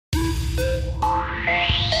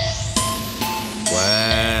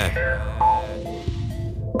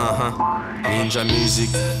Ninja music.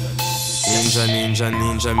 Ninja, ninja,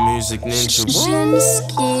 ninja music, ninja. Jeune,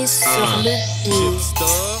 Skeez sur le beat.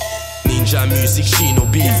 Ninja music,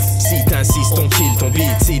 shinobi. Si t'insistes, on kill ton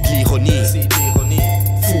beat. C'est de l'ironie.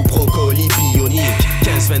 Fou brocoli bionique.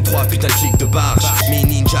 15-23, putain de clic de barge. Mes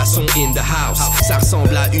ninjas sont in the house. Ça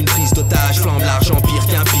ressemble à une prise d'otage. Flambe l'argent pire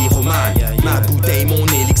qu'un pyromane. Ma bouteille, mon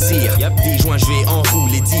élixir. Des joints, je vais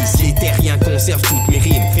enrouler 10. Les terriens conservent toutes mes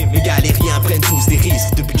rimes. Les galériens prennent tous des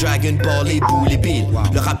risques. Depuis Dragon Ball, les boules, les billes.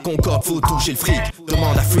 Le rap concorde, faut toucher le fric.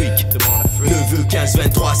 Demande à Freak. Neveu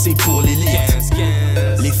 15-23, c'est pour l'élite.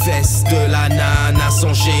 Les fesses de la nana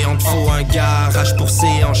sont géantes. Faut un garage pour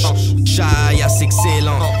ses hanches. Chaillasse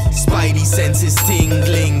excellent. Spidey senses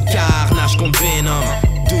tingling. Carnage contre Venom.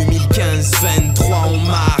 2015-23, on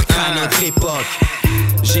marque à notre époque.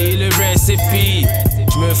 J'ai le recipe,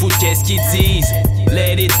 j'me fous de qu'est-ce qu'ils disent.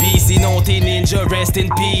 Let it be, sinon t'es ninja, rest in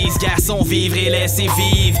peace. Garçon, vivre et laisser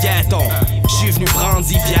vivre, gâton. J'suis venu prendre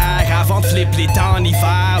 10 bières avant de flipper les temps en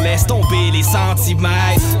hiver. Laisse tomber les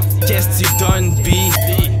centimètres. Qu'est-ce que tu donnes, B?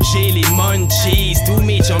 J'ai les munchies. Tous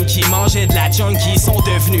mes chums qui mangeaient de la junkie sont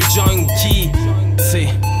devenus junkies.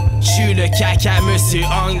 J'suis le caca, monsieur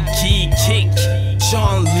Hunky Kick.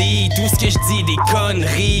 John Lee, tout ce que j'dis des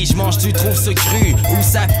conneries. J'mange, tu trouves ça cru ou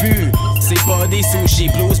ça pue. C'est pas des sushis,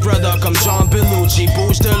 blues brother comme John Belushi.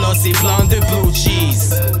 Bouge de là, c'est blanc de blue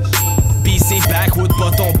cheese. Pis c'est backwood,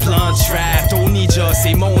 pas ton plan de trap. Ton ninja,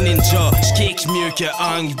 c'est mon ninja. J'kick mieux que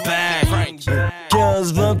Hung Bang.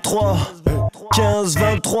 15-23,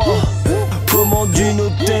 15-23. Commande une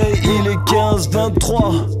bouteille, il est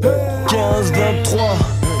 15-23. 15-23,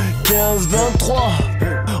 15-23.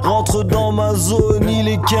 Rentre dans ma zone, il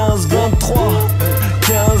est 15-23.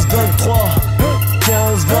 15-23,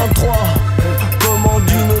 15-23. Commande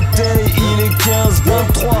une bouteille, il est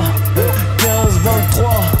 15-23. 15-23,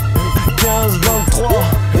 15-23.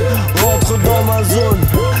 Rentre dans ma zone,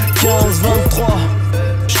 15-23.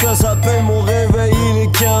 J'casse s'appelle mon réveil, il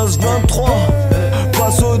est 15-23.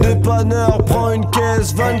 Passe au dépanneur, prends une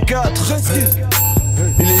caisse 24.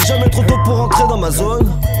 Il est jamais trop tôt pour rentrer dans ma zone.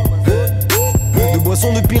 De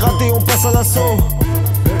boissons de pirater, on passe à l'assaut.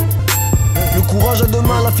 Le courage a deux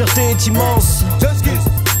mains, la fierté est immense.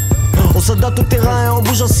 On s'adapte au terrain et on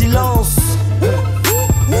bouge en silence.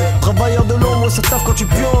 Travailleur de l'ombre, ça taffe quand tu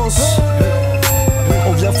pionces.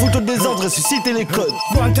 On vient foutre le désordre, ressusciter les codes.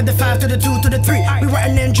 1 to the 5 to the 2 to the 3. We were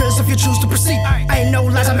ninjas if you choose to proceed. I ain't no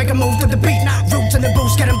lies, I make a move to the beat. Roots in the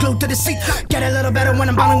boots, get them glued to the seat. Get a little better when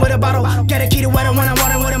I'm bowling with a bottle. Get a key to wetter when I'm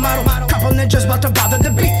water with a model. Couple ninjas about to bother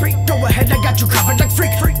the beat. Go ahead, I got you covered like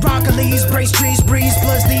freak. Broccolis, brace trees, breeze.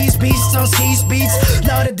 Plus these beasts on Skeez beats.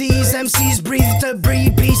 Lot of these MCs breathe to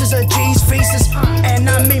breed pieces of cheese feasts. And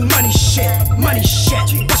I mean money shit, money shit.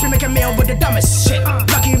 Watch me make a meal with the dumbest shit.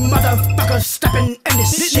 Lucky motherfuckers stepping in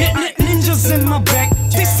this shit. Ninjas in my back,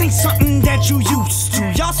 this ain't something that you used to.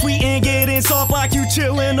 Y'all sweet and getting soft like you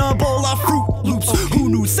chillin' a bowl of Fruit Loops. Who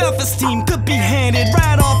knew self-esteem could be handed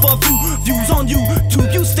right off a few views on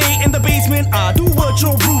YouTube? You stay in the basement, I do what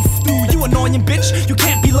your roof do. You annoying bitch, you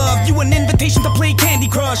can't be loved. You an invitation to play Candy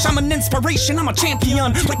Crush. I'm an inspiration, I'm a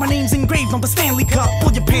champion. Like my name's engraved on the Stanley Cup.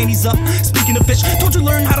 Pull your panties up. Speaking of fish, told you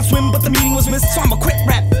learn how to swim, but the meaning was missed, so I'ma quit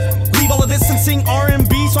rap. Leave all of this and sing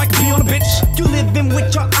R&B so I can be on a bitch. You living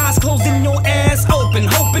with your eyes closed and your ass open,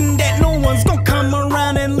 hoping that no one's gonna come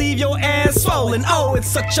around and leave your ass swollen. Oh, it's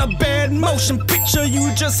such a bad motion picture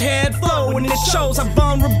you just had flowing. It shows how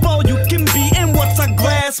vulnerable you can be in what's a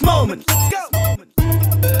glass moment. Let's go.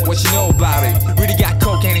 What you know about it? Really got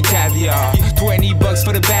cocaine and caviar. 20 bucks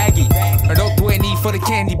for the baggie, or no 20 for the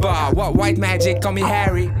candy bar. What white magic, call me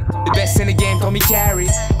Harry. The best in the game, call me Carrie.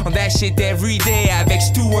 On that shit every day, avec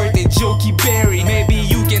Stewart and Jokey Berry. Maybe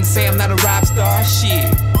you can say I'm not a rap star, shit.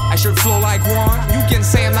 I sure flow like one. You can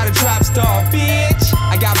say I'm not a trap star, bitch.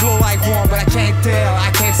 I got blow like one, but I can't tell.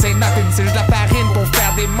 I can't say nothing. C'est juste la farine pour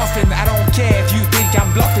faire des muffins. I don't care if you think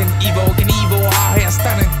I'm bluffing. Evo can Evo, our hair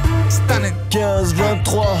stunning, stunning.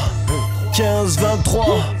 15-23,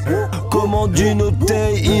 15-23. Commande une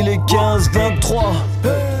bouteille, il est 15-23.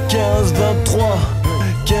 15-23,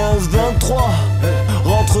 15-23.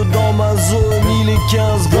 Rentre dans ma zone, il est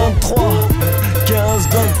 15-23.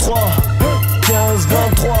 15-23,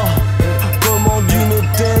 15-23. Commande une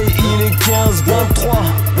bouteille, il est 15-23.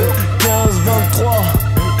 15-23,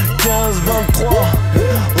 15-23.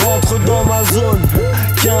 Rentre dans ma zone,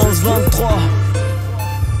 15-23.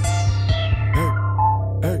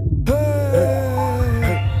 Hey.